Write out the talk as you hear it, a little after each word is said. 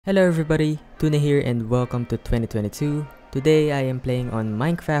Hello everybody, Tuna here and welcome to 2022. Today I am playing on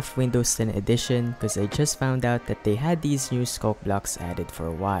Minecraft Windows 10 Edition because I just found out that they had these new Sculk blocks added for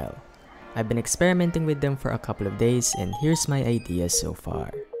a while. I've been experimenting with them for a couple of days and here's my ideas so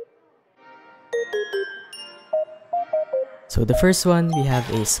far. So the first one, we have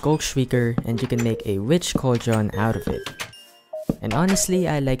a Sculk Shrieker and you can make a witch cauldron out of it. And honestly,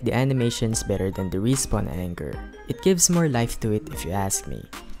 I like the animations better than the respawn anchor. It gives more life to it if you ask me.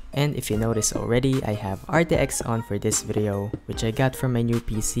 And if you notice already, I have RTX on for this video, which I got from my new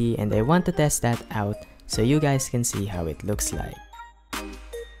PC and I want to test that out so you guys can see how it looks like.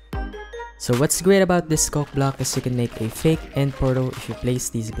 So what's great about this Sculk block is you can make a fake end portal if you place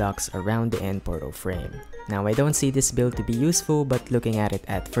these blocks around the end portal frame. Now I don't see this build to be useful, but looking at it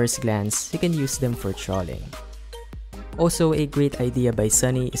at first glance, you can use them for trolling. Also, a great idea by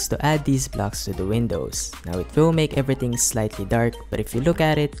Sunny is to add these blocks to the windows. Now it will make everything slightly dark, but if you look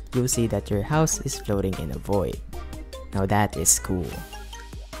at it, you'll see that your house is floating in a void. Now that is cool.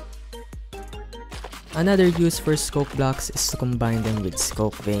 Another use for Sculk blocks is to combine them with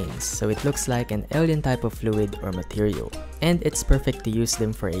Sculk veins, so it looks like an alien type of fluid or material. And it's perfect to use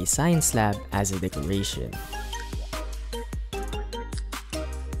them for a science lab as a decoration.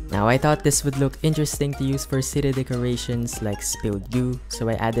 Now I thought this would look interesting to use for city decorations like spilled dew, so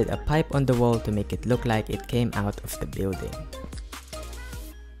I added a pipe on the wall to make it look like it came out of the building.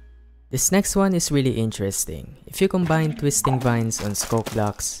 This next one is really interesting. If you combine twisting vines on Sculk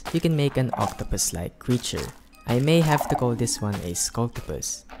blocks, you can make an octopus-like creature. I may have to call this one a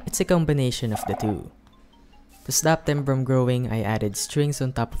Sculktopus. It's a combination of the two. To stop them from growing, I added strings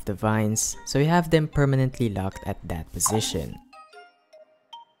on top of the vines, so you have them permanently locked at that position.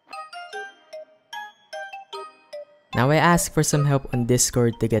 Now I asked for some help on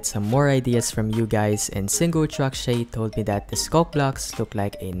Discord to get some more ideas from you guys, and Single Truck Shay told me that the Sculk blocks look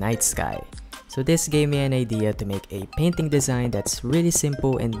like a night sky. So this gave me an idea to make a painting design that's really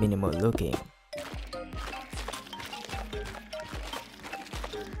simple and minimal looking.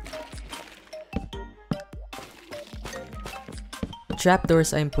 The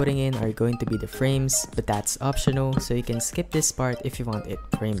trapdoors I'm putting in are going to be the frames, but that's optional, so you can skip this part if you want it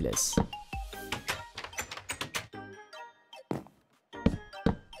frameless.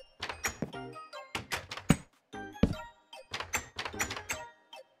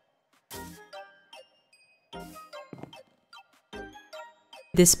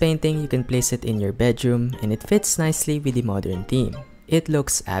 This painting, you can place it in your bedroom and it fits nicely with the modern theme. It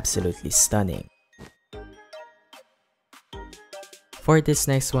looks absolutely stunning. For this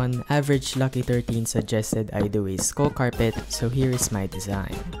next one, Average Lucky 13 suggested I do a Sculk Carpet, so here is my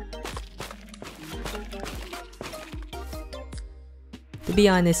design. To be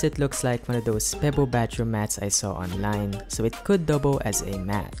honest, it looks like one of those pebble bathroom mats I saw online, so it could double as a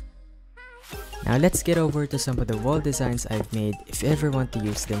mat. Now let's get over to some of the wall designs I've made if you ever want to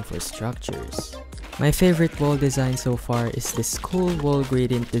use them for structures. My favorite wall design so far is this cool wall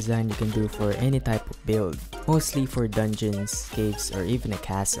gradient design you can do for any type of build, mostly for dungeons, caves, or even a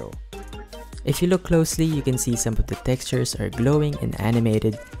castle. If you look closely, you can see some of the textures are glowing and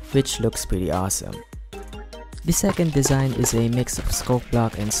animated, which looks pretty awesome. The second design is a mix of Sculk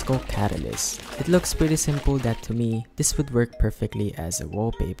block and Sculk catalyst. It looks pretty simple that to me, this would work perfectly as a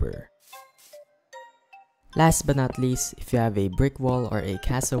wallpaper. Last but not least, if you have a brick wall or a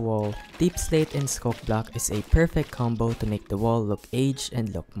castle wall, Deep Slate and Sculk block is a perfect combo to make the wall look aged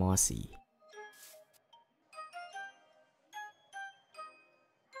and look mossy.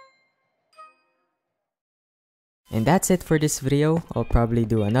 And that's it for this video. I'll probably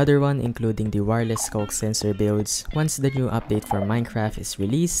do another one including the wireless Sculk sensor builds once the new update for Minecraft is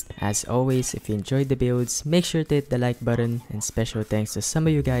released. As always, if you enjoyed the builds, make sure to hit the like button, and special thanks to some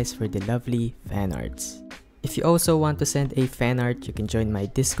of you guys for the lovely fan arts. If you also want to send a fan art, you can join my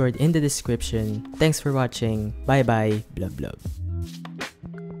Discord in the description. Thanks for watching. Bye bye. Blub blub.